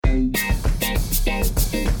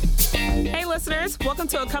listeners. Welcome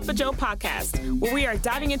to A Cup of Joe podcast, where we are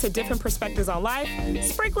diving into different perspectives on life,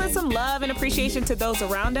 sprinkling some love and appreciation to those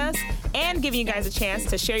around us, and giving you guys a chance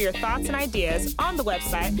to share your thoughts and ideas on the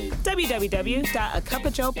website,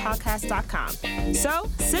 www.acupofjoepodcast.com.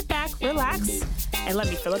 So sit back, relax, and let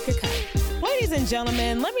me fill up your cup. Ladies and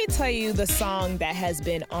gentlemen, let me tell you the song that has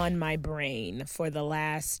been on my brain for the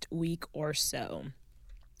last week or so.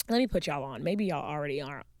 Let me put y'all on. Maybe y'all already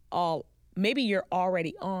are maybe you're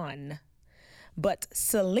already on. But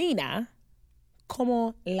Selena,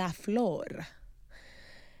 Como la Flor.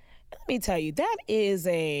 Let me tell you, that is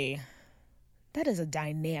a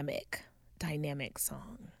dynamic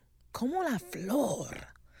song. Como la Flor.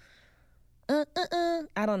 I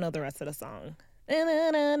don't know the rest of the song.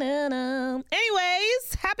 Anyways,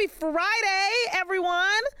 happy Friday,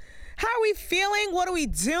 everyone. How are we feeling? What are we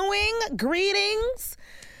doing? Greetings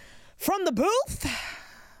from the booth.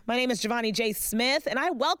 My name is Giovanni J. Smith, and I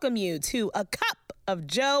welcome you to A Cup of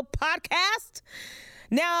Joe podcast.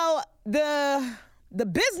 Now, the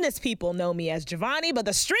business people know me as Giovanni, but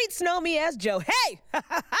the streets know me as Joe. Hey,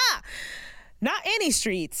 not any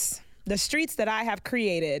streets. The streets that I have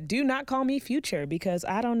created. Do not call me Future because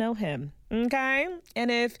I don't know him. Okay? And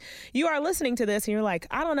if you are listening to this and you're like,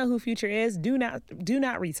 I don't know who Future is, do not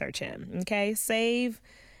research him. Okay? Just save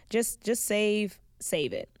it.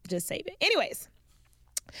 Just save it. Anyways,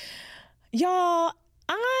 y'all,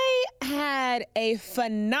 I had a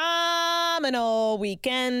phenomenal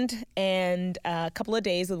weekend and a couple of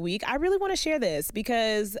days of the week. I really want to share this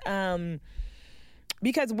because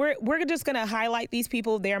we're just going to highlight these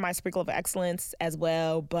people. They're my sprinkle of excellence as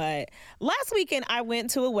well. But last weekend, I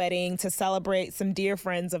went to a wedding to celebrate some dear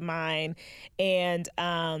friends of mine and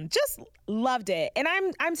just loved it. And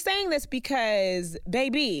I'm saying this because,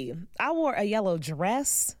 baby, I wore a yellow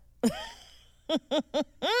dress.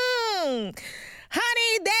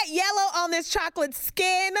 Honey, that yellow on this chocolate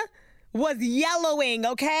skin was yellowing,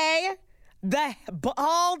 okay? The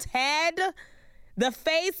bald head, the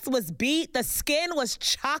face was beat, the skin was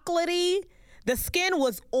chocolatey, the skin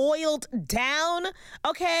was oiled down,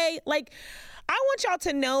 okay? Like, I want y'all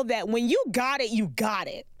to know that when you got it, you got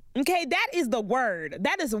it. Okay, that is the word.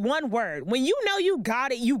 That is one word. When you know you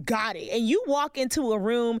got it, you got it. And you walk into a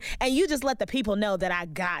room and you just let the people know that I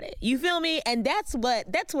got it. You feel me? And that's what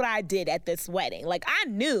I did at this wedding. Like, I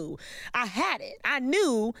knew I had it. I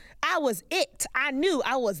knew I was it. I knew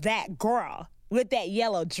I was that girl with that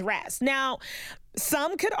yellow dress. Now,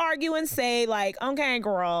 some could argue and say, like, okay,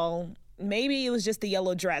 girl, maybe it was just the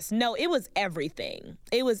yellow dress. No, it was everything.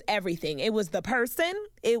 It was everything. It was the person.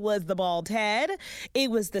 It was the bald head.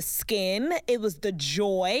 It was the skin. It was the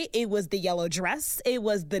joy. It was the yellow dress. It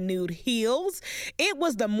was the nude heels. It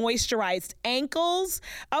was the moisturized ankles,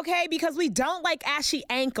 okay? Because we don't like ashy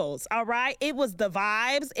ankles, all right? It was the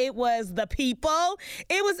vibes. It was the people.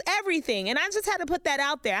 It was everything. And I just had to put that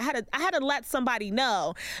out there. I had to let somebody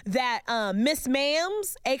know that Miss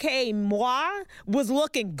Mams, aka moi, was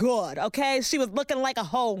looking good, okay? She was looking like a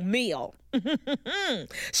whole meal.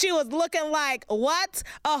 She was looking like what?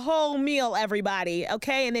 A whole meal, everybody.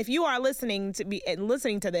 Okay. And if you are listening to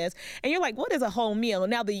this and you're like, what is a whole meal?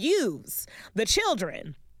 Now the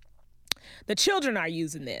children are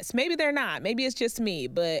using this. Maybe they're not. Maybe it's just me,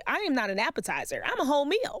 but I am not an appetizer. I'm a whole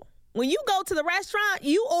meal. When you go to the restaurant,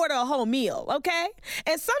 you order a whole meal. Okay.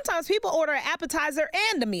 And sometimes people order an appetizer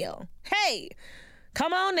and a meal. Hey,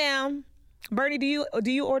 come on now. Bernie, do you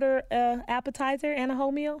order an appetizer and a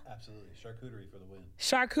whole meal? Absolutely. Charcuterie for the win.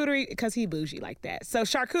 Charcuterie, because he bougie like that. So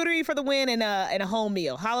charcuterie for the win and a whole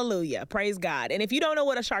meal. Hallelujah. Praise God. And if you don't know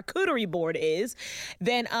what a charcuterie board is,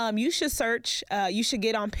 then you should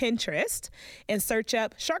get on Pinterest and search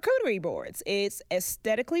up charcuterie boards. It's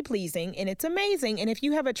aesthetically pleasing and it's amazing. And if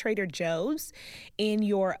you have a Trader Joe's in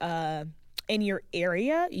your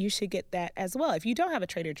area, you should get that as well. If you don't have a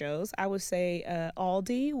Trader Joe's, I would say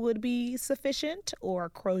Aldi would be sufficient, or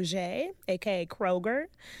Crochet, aka Kroger,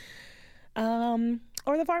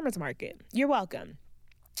 or the farmer's market. You're welcome.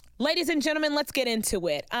 Ladies and gentlemen, let's get into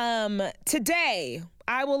it. Today,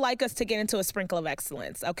 I would like us to get into a sprinkle of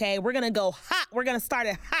excellence, okay? We're going to go hot. We're going to start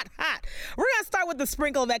it hot. We're going to start with the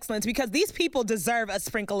sprinkle of excellence because these people deserve a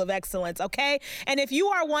sprinkle of excellence, okay? And if you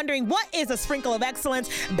are wondering what is a sprinkle of excellence,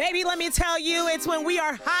 baby, let me tell you, it's when we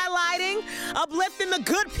are highlighting, uplifting the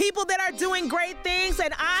good people that are doing great things.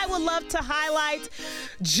 And I would love to highlight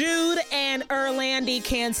Jude and Erlandy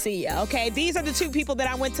Cancia, okay? These are the two people that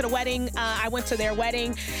I went to the wedding. I went to their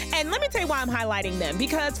wedding. And let me tell you why I'm highlighting them.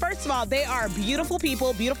 Because first of all, they are beautiful people.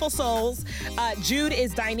 people, beautiful souls. Jude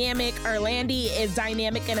is dynamic. Erlandy is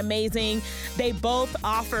dynamic and amazing. They both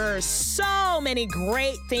offer so many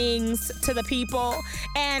great things to the people.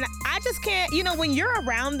 And I just can't, when you're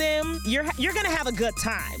around them, you're going to have a good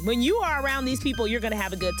time. When you are around these people, you're going to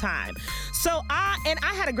have a good time. So I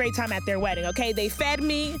had a great time at their wedding, okay? They fed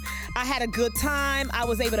me. I had a good time. I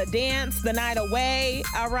was able to dance the night away,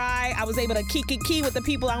 all right? I was able to kiki with the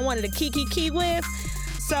people I wanted to kiki with.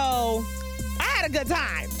 So I had a good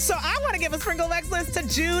time. So I want to give a sprinkle of excellence to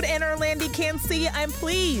Jude and Erlandy Cancia. And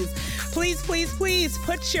please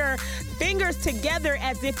put your fingers together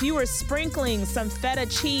as if you were sprinkling some feta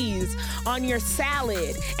cheese on your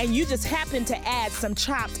salad and you just happen to add some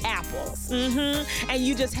chopped apples. And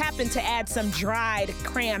you just happen to add some dried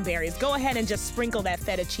cranberries. Go ahead and just sprinkle that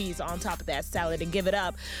feta cheese on top of that salad and give it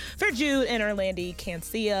up for Jude and Erlandy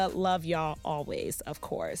Cancia. Love y'all always, of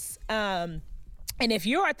course. And if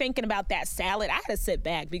you are thinking about that salad, I had to sit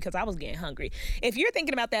back because I was getting hungry. If you're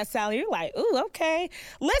thinking about that salad, you're like, ooh, okay.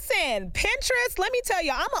 Listen, Pinterest, let me tell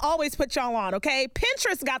you, I'm going to always put y'all on, okay?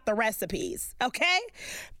 Pinterest got the recipes, okay?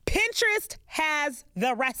 Pinterest has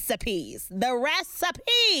the recipes. The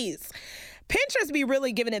recipes. Pinterest be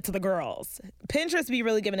really giving it to the girls. Pinterest be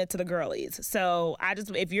really giving it to the girlies. So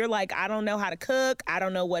if you're like, I don't know how to cook, I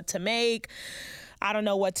don't know what to make, I don't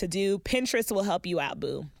know what to do, Pinterest will help you out,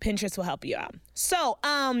 boo. Pinterest will help you out. So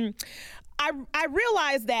I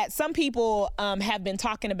realized that some people have been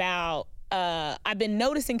talking about, I've been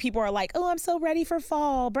noticing people are like, oh, I'm so ready for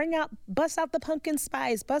fall. Bust out the pumpkin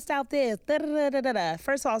spice, bust out this, da-da-da-da-da.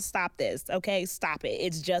 First of all, stop this, okay? Stop it.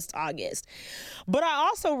 It's just August. But I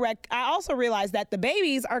also realized that the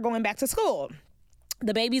babies are going back to school.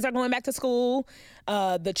 The babies are going back to school.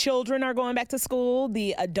 The children are going back to school.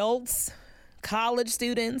 The adults, college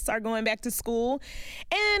students are going back to school,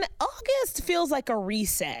 and August feels like a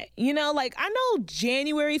reset. I know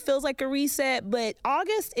January feels like a reset, but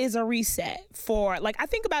August is a reset I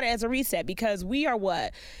think about it as a reset because we are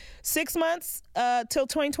 6 months till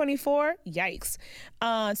 2024? Yikes.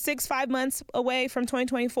 5 months away from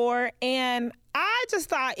 2024. And I just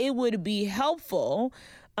thought it would be helpful,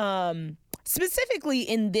 specifically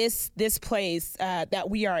in this place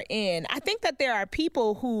that we are in. I think that there are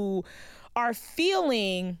people who are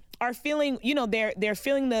feeling, they're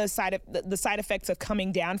feeling the side effects of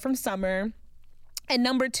coming down from summer. And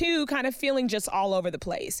number two, kind of feeling just all over the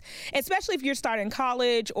place, especially if you're starting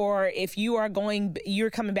college or if you're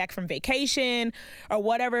coming back from vacation or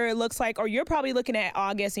whatever it looks like, or you're probably looking at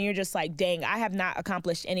August and you're just like, dang, I have not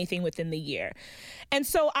accomplished anything within the year. And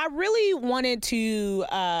so I really wanted to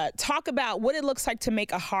talk about what it looks like to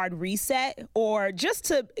make a hard reset, or just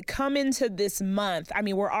to come into this month. I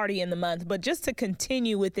mean, we're already in the month, but just to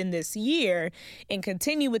continue within this year and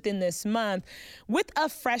continue within this month with a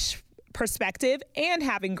fresh perspective and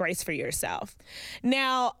having grace for yourself.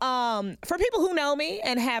 Now, for people who know me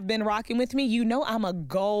and have been rocking with me, I'm a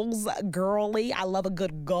goals girly. I love a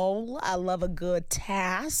good goal. I love a good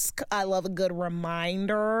task. I love a good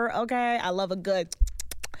reminder. Okay. I love a good,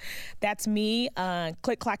 that's me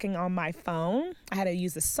click-clacking on my phone. I had to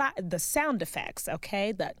use the sound effects.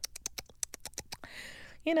 Okay.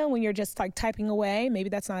 When you're just like typing away, maybe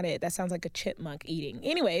that's not it. That sounds like a chipmunk eating.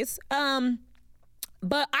 Anyways,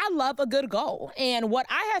 but I love a good goal. And what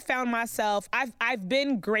I have found myself, I've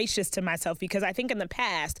been gracious to myself, because I think in the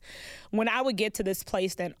past, when I would get to this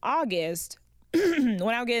place in August, I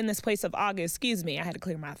had to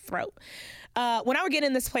clear my throat. When I would get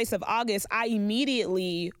in this place of August, I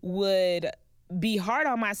immediately would be hard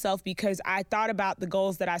on myself because I thought about the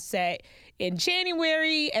goals that I set in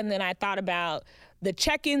January, and then I thought about the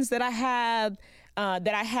check-ins that I had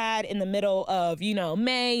in the middle of,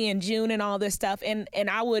 May and June and all this stuff. And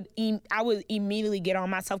I would immediately get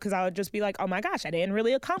on myself because I would just be like, oh my gosh, I didn't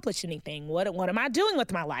really accomplish anything. What am I doing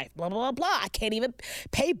with my life? Blah, blah, blah, blah. I can't even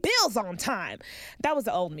pay bills on time. That was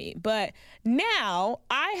the old me. But now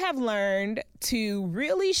I have learned to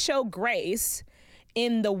really show grace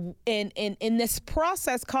in this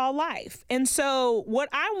process called life. And so what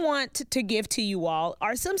I want to give to you all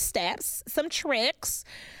are some steps, some tricks,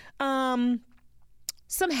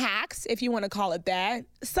 some hacks, if you want to call it that.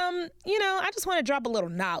 I just want to drop a little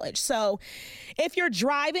knowledge. So if you're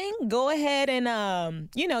driving, go ahead and,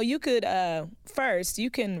 you could, first, you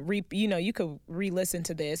can re-listen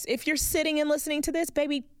to this. If you're sitting and listening to this,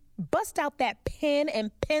 baby, bust out that pen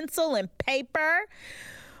and pencil and paper.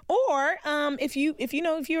 Or if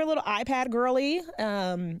you're a little iPad girly,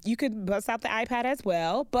 you could bust out the iPad as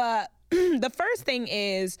well. But the first thing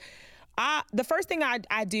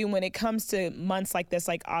I do when it comes to months like this,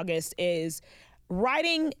 like August, is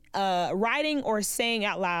writing or saying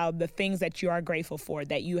out loud the things that you are grateful for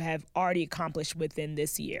that you have already accomplished within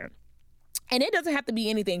this year. And it doesn't have to be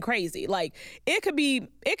anything crazy. Like it could be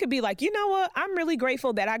like, you know what? I'm really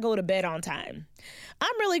grateful that I go to bed on time.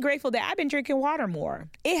 I'm really grateful that I've been drinking water more.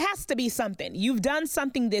 It has to be something. You've done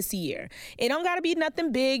something this year. It don't got to be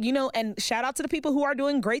nothing big, and shout out to the people who are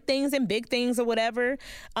doing great things and big things or whatever.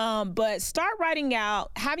 But start writing out,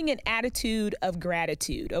 having an attitude of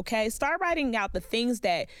gratitude, okay? Start writing out the things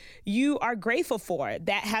that you are grateful for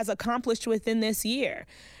that has accomplished within this year.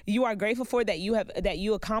 You are grateful for that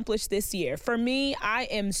you accomplished this year. For me, I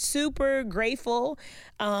am super grateful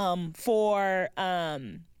for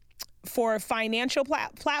financial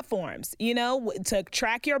platforms, to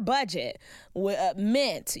track your budget.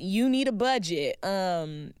 Mint, you need a budget.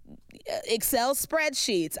 Excel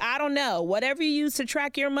spreadsheets, I don't know, whatever you use to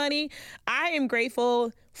track your money. I am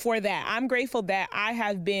grateful for that. I'm grateful that I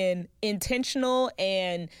have been intentional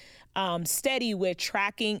and steady with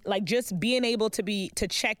tracking, like just being able to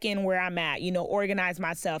check in where I'm at, organize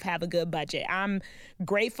myself, have a good budget. I'm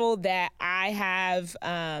grateful that I have,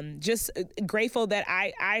 grateful that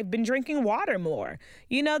I've been drinking water more.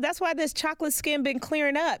 That's why this chocolate skin been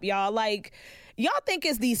clearing up, y'all. Like, y'all think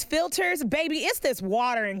it's these filters, baby, it's this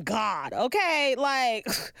water and God, okay? Like,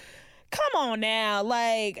 come on now.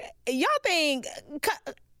 Like, y'all think...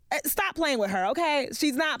 Stop playing with her, okay?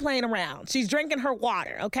 She's not playing around. She's drinking her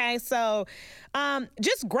water, okay? So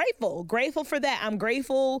just grateful for that. I'm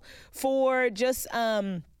grateful for just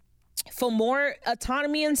for more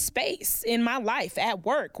autonomy and space in my life, at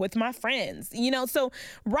work, with my friends, So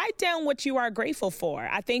write down what you are grateful for.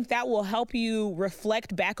 I think that will help you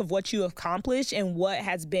reflect back of what you have accomplished and what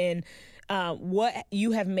has been, what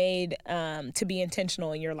you have made to be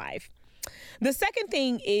intentional in your life. The second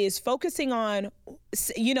thing is focusing on,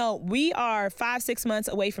 we are 5-6 months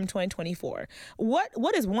away from 2024.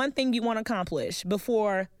 What is one thing you want to accomplish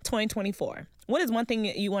before 2024? What is one thing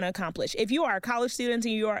you want to accomplish? If you are a college student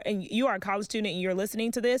and you are a college student and you're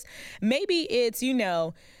listening to this, maybe it's,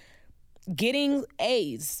 getting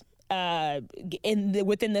A's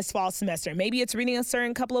within this fall semester. Maybe it's reading a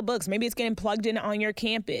certain couple of books. Maybe it's getting plugged in on your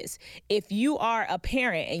campus. If you are a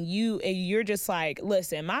parent and you're just like,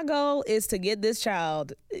 listen, my goal is to get this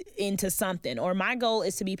child into something, or my goal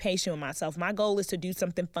is to be patient with myself. My goal is to do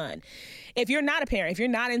something fun. If you're not a parent, if you're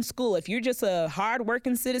not in school, if you're just a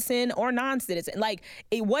hardworking citizen or non-citizen, like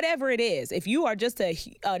whatever it is, if you are just a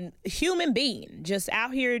human being just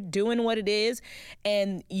out here doing what it is,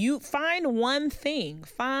 and you find one thing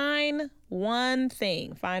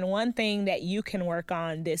that you can work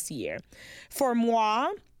on this year. For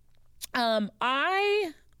moi, have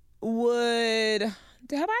I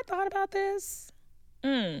thought about this?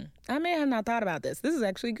 I may have not thought about this. This is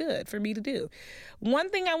actually good for me to do. One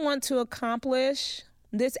thing I want to accomplish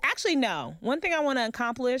one thing I want to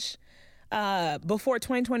accomplish before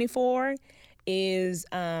 2024 is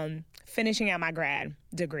finishing out my grad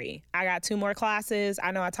degree. I got 2 more classes.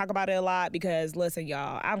 I know I talk about it a lot because, listen,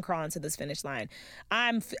 y'all, I'm crawling to this finish line.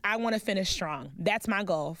 I want to finish strong. That's my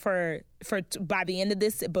goal for by the end of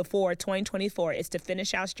this, before 2024, is to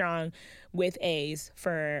finish out strong with A's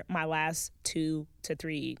for my last 2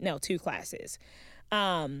 classes.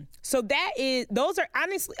 So those are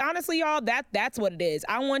honestly, y'all, that's what it is.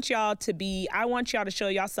 I want y'all to show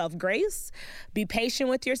yourself grace, be patient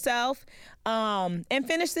with yourself, and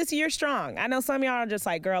finish this year strong. I know some of y'all are just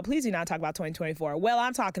like, girl, please do not talk about 2024. Well,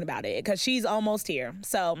 I'm talking about it because she's almost here.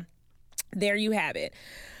 So there you have it.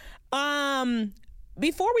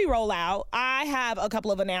 Before we roll out, I have a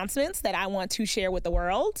couple of announcements that I want to share with the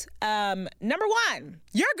world. Number 1,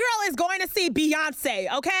 your girl is going to see Beyonce,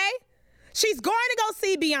 okay? She's going to go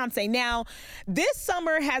see Beyonce. Now, this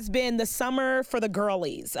summer has been the summer for the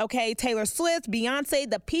girlies, okay? Taylor Swift, Beyonce,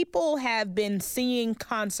 the people have been seeing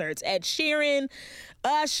concerts. Ed Sheeran,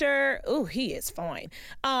 Usher, ooh, he is fine.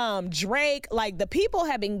 Drake, like the people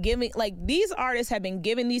have been giving, like these artists have been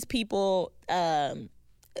giving these people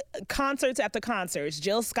concerts after concerts.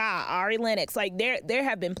 Jill Scott, Ari Lennox, like there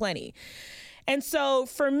have been plenty. And so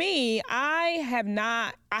for me, I have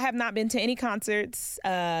not been to any concerts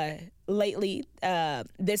lately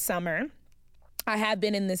this summer. I have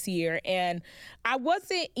been in this year, and I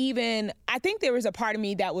think there was a part of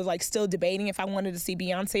me that was like still debating if I wanted to see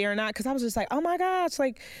Beyonce or not, because I was just like, oh my gosh,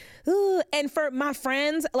 like, ugh. And for my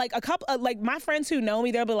friends, like a couple, like my friends who know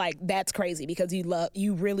me, they'll be like, that's crazy because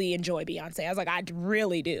you really enjoy Beyonce. I was like, I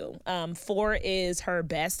really do. 4 is her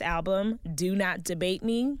best album. Do not debate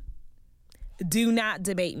me. Do not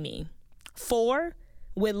debate me. 4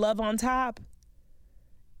 with Love on Top.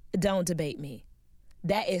 Don't debate me.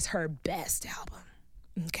 That is her best album.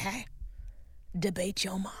 Okay? debate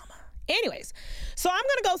your mama. Anyways, so I'm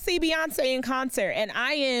going to go see Beyonce in concert, and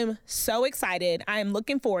I am so excited. I am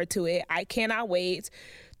looking forward to it. I cannot wait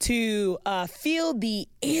to feel the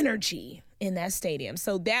energy in that stadium.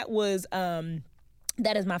 So that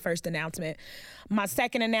is my first announcement. My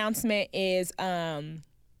second announcement is,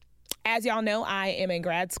 as y'all know, I am in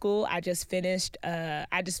grad school. I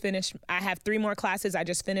have 3 more classes. I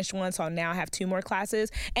just finished one, so now I have 2 more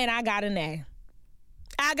classes, and I got an A.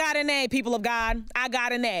 I got an A, people of God. I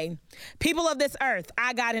got an A. People of this earth,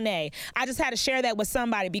 I got an A. I just had to share that with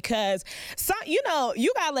somebody because, you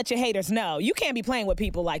gotta let your haters know. You can't be playing with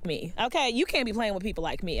people like me, okay? You can't be playing with people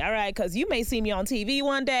like me, all right? Because you may see me on TV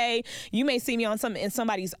one day. You may see me in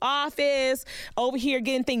somebody's office, over here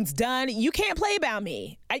getting things done. You can't play about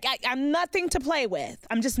me. I'm nothing to play with.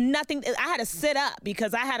 I'm just nothing. I had to sit up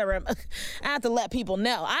because I had to let people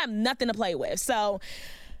know. I have nothing to play with. So,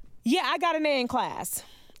 yeah, I got an A in class,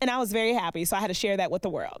 and I was very happy, so I had to share that with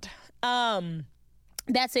the world.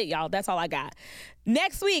 That's it, y'all. That's all I got.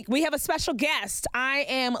 Next week, we have a special guest. I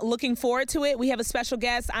am looking forward to it. We have a special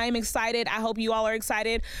guest. I am excited. I hope you all are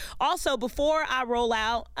excited. Also, before I roll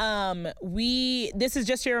out, this is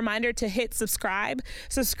just your reminder to hit subscribe.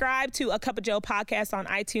 Subscribe to A Cup of Joe podcast on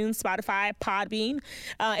iTunes, Spotify, Podbean.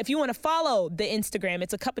 If you want to follow the Instagram,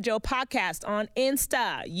 it's A Cup of Joe podcast on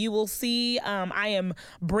Insta. You will see I am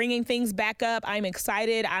bringing things back up. I'm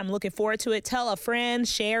excited. I'm looking forward to it. Tell a friend.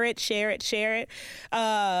 Share it.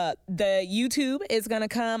 The YouTube is gonna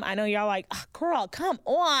come. I know y'all like, oh, girl, come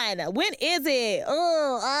on. When is it?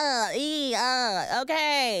 Okay.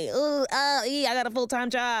 I got a full-time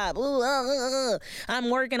job. I'm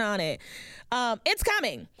working on it. It's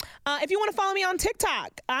coming. If you want to follow me on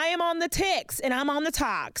TikTok, I am on the Tics and I'm on the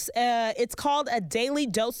Talks. It's called A Daily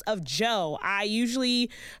Dose of Joe. I usually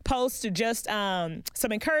post just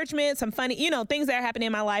some encouragement, some funny, things that are happening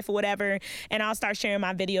in my life or whatever, and I'll start sharing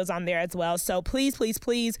my videos on there as well. So please, please,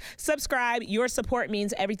 please subscribe. Your support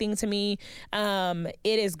means everything to me. It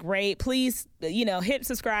is great. Please, hit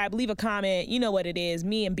subscribe, leave a comment. You know what it is.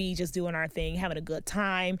 Me and B just doing our thing, having a good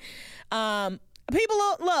time. People,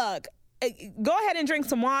 look. Go ahead and drink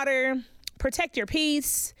some water. Protect your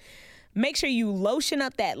peace. Make sure you lotion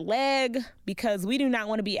up that leg because we do not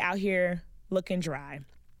want to be out here looking dry.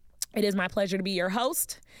 It is my pleasure to be your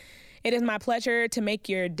host. It is my pleasure to make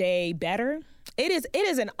your day better. It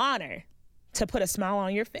is an honor to put a smile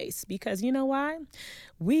on your face because you know why?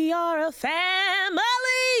 We are a family.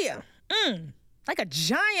 Like a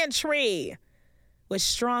giant tree with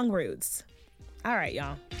strong roots. All right,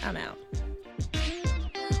 y'all. I'm out.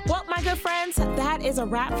 Well, my good friends, that is a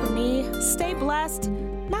wrap for me. Stay blessed,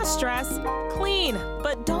 not stressed, clean,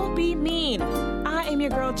 but don't be mean. I am your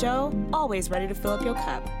girl, Joe, always ready to fill up your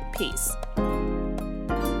cup. Peace.